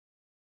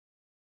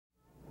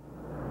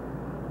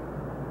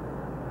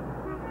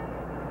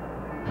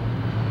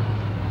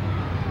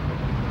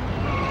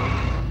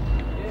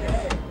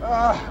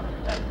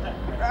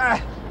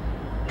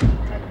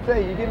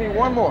Say, you give me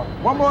one more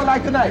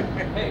like tonight.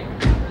 Hey.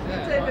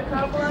 Take a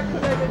couple, I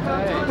can take a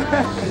couple.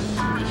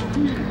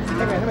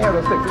 Hey man, let me have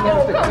those sticks. No.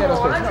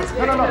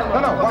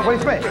 What do you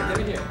think? Let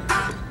me hear.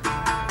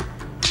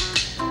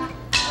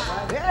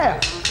 Yeah.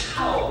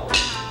 Oh.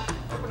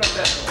 Open up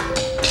that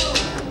door.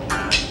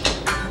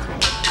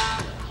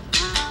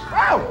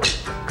 Wow.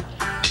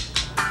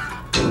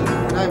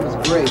 That was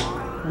great.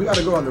 We ought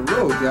to go on the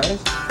road, guys.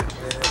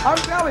 I'm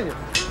telling you.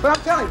 But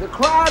I'm telling you, the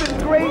crowd is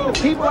great. The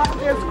people out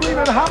there screaming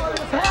and hollering.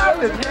 It's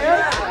happening, man.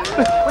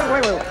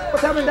 Wait.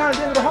 What's happening down at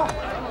the end of the hall?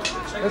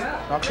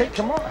 Okay,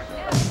 come on.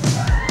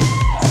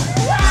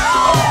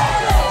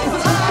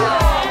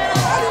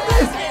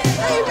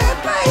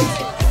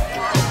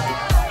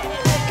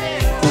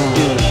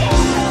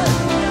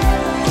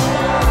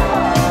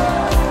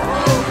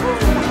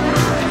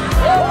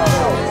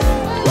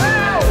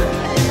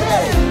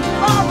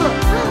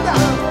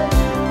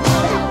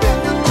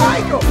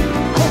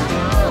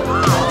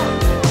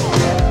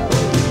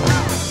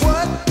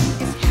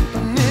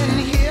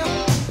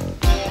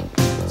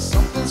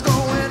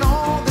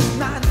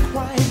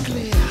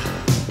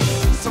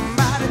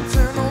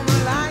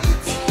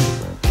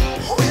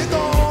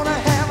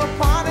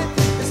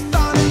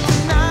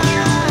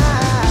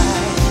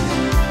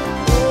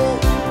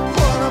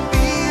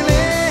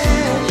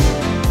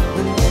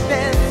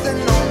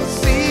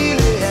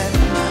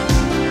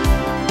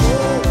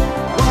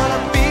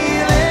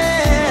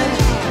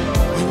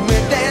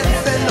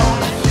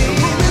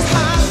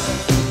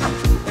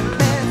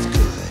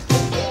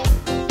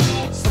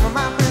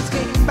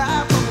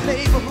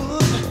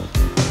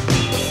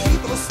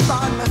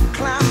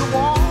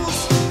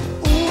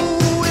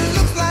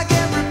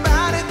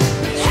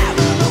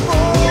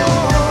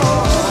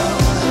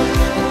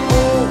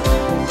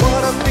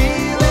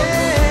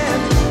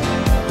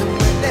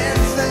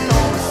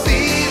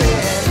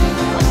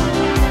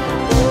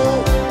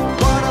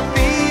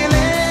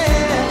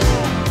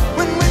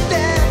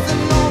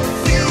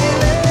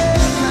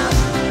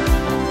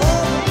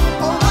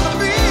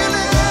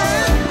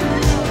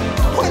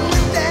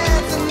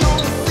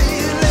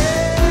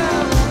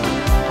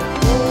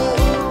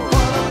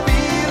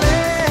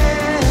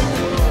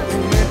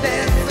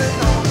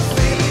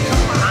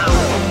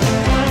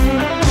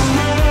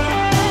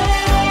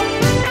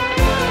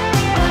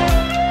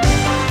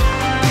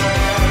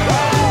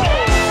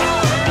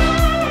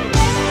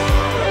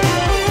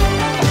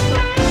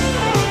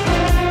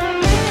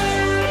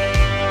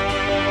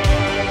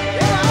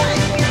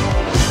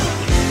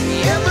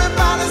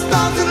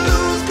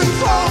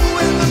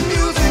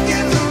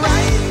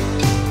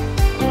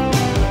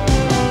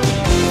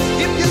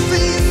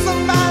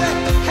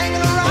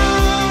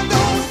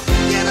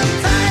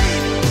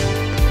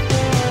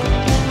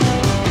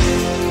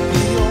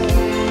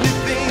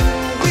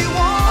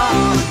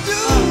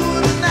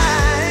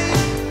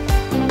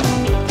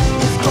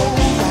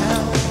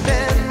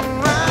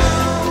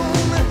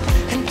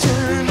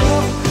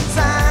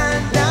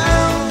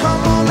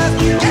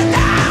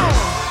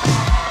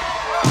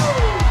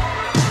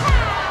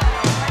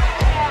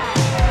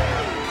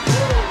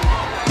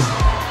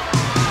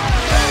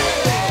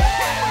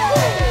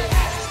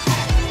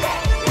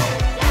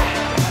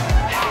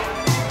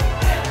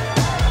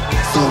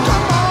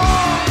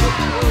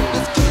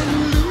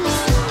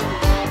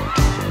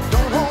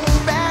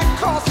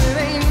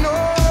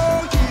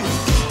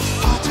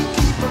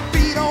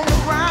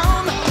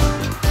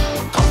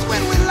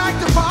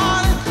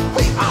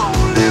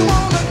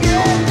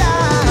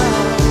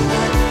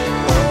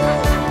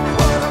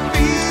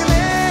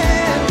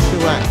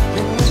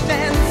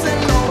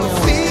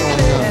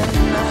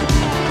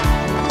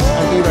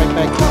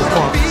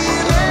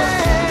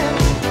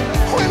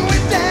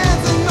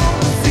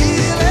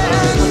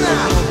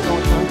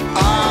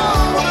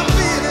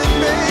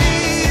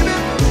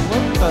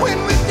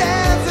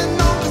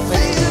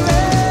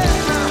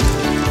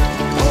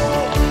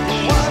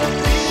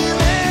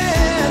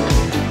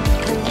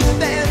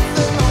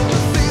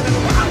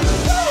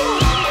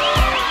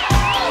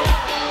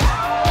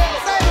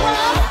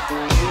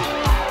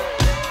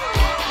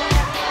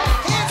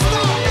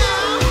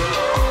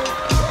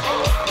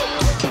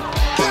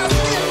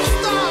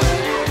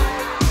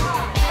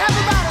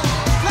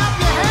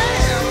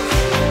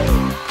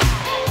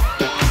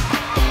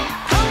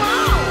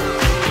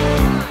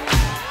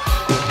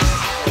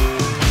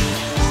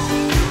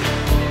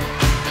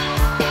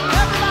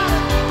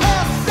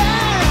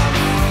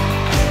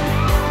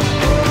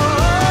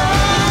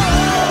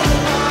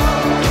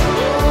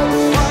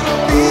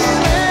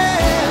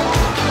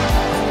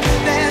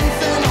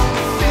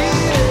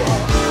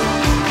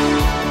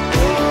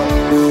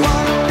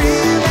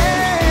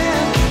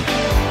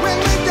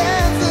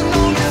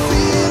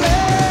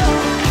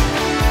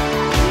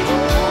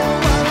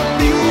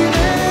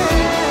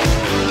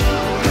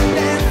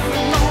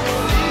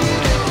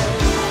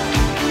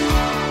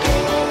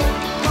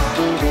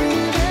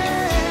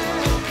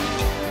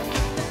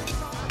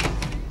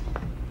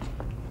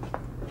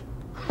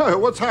 Hey,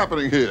 what's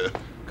happening here?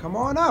 Come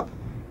on up.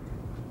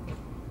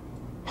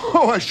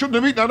 Oh, I shouldn't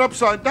have eaten that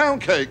upside-down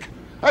cake.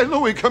 Hey,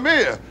 Louie, come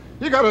here.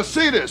 You gotta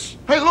see this.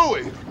 Hey,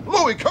 Louie.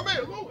 Louie, come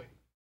here. Louie.